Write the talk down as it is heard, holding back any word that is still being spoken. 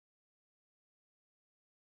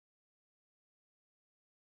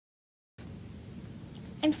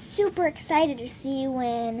I'm super excited to see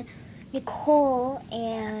when Nicole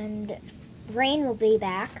and Rain will be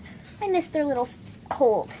back. I miss their little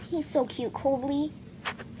Colt. He's so cute, Colby.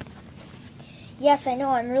 Yes, I know.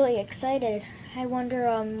 I'm really excited. I wonder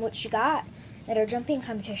what she got at her jumping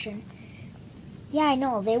competition. Yeah, I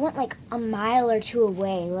know. They went like a mile or two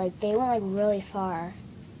away. Like, they went like really far.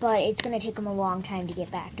 But it's going to take them a long time to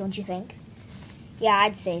get back, don't you think? Yeah,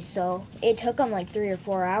 I'd say so. It took them like 3 or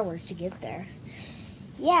 4 hours to get there.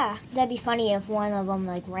 Yeah, that'd be funny if one of them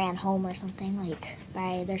like ran home or something, like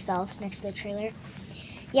by themselves next to the trailer.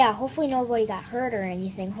 Yeah, hopefully nobody got hurt or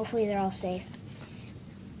anything. Hopefully they're all safe.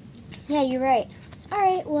 Yeah, you're right.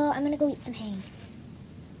 Alright, well, I'm gonna go eat some hay.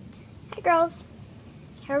 Hi, girls.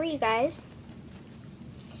 How are you guys?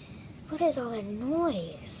 What is all that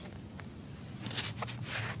noise?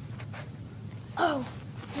 Oh,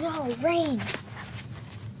 no, Rain.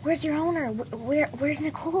 Where's your owner? Where's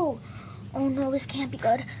Nicole? Oh no, this can't be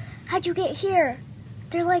good. How'd you get here?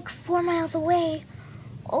 They're like 4 miles away.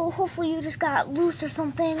 Oh, hopefully you just got loose or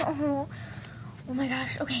something. Oh my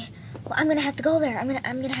gosh. Okay, well, I'm gonna have to go there. I'm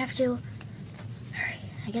gonna have to. Alright,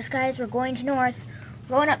 I guess, guys, we're going to north.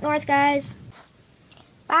 We're going up north, guys.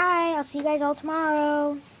 Bye. I'll see you guys all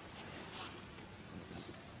tomorrow.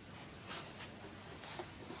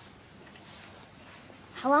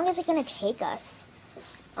 How long is it gonna take us?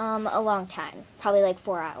 A long time. Probably like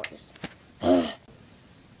 4 hours.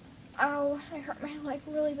 Ow, I hurt my leg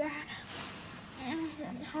really bad.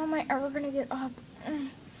 How am I ever gonna get up?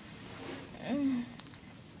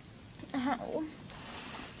 Ow.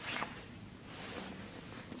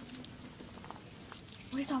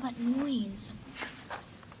 Where's all that noise?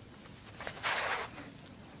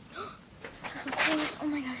 Oh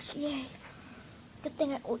my gosh, yay. Good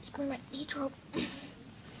thing I always bring my lead rope.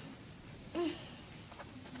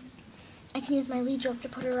 I can use my lead rope to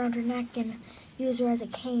put her around her neck and use her as a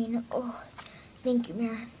cane. Oh, thank you,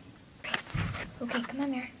 Mare. Okay, come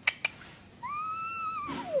on, Mare.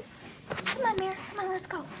 Come on, Mare. Come on, let's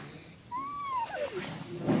go.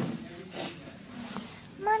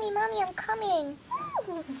 Mommy, I'm coming.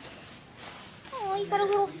 Oh, you got a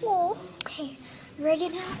little fool. Okay, you ready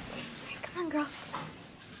now? All right, come on, girl.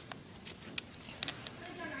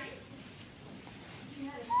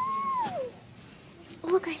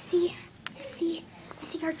 Look, I see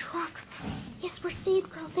our truck. Yes, we're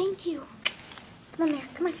saved, girl. Thank you. Come on, Mare.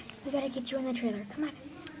 Come on. We gotta get you in the trailer. Come on.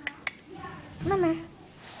 Come on, Mare.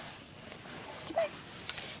 Come on.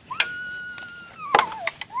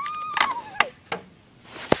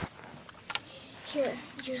 Here,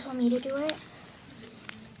 do you just want me to do it?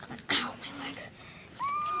 Come on. Ow, my leg.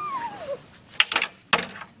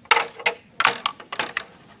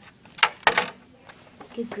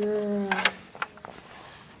 Good girl.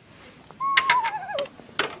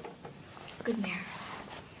 Good Mare.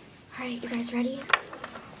 Alright, you guys ready?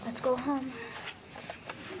 Let's go home.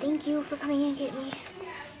 Thank you for coming and get me.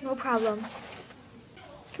 No problem.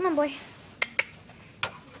 Come on, boy.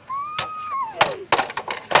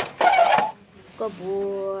 Good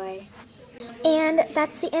boy. And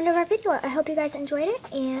that's the end of our video. I hope you guys enjoyed it,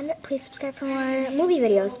 and please subscribe for more movie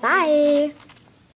videos. Bye!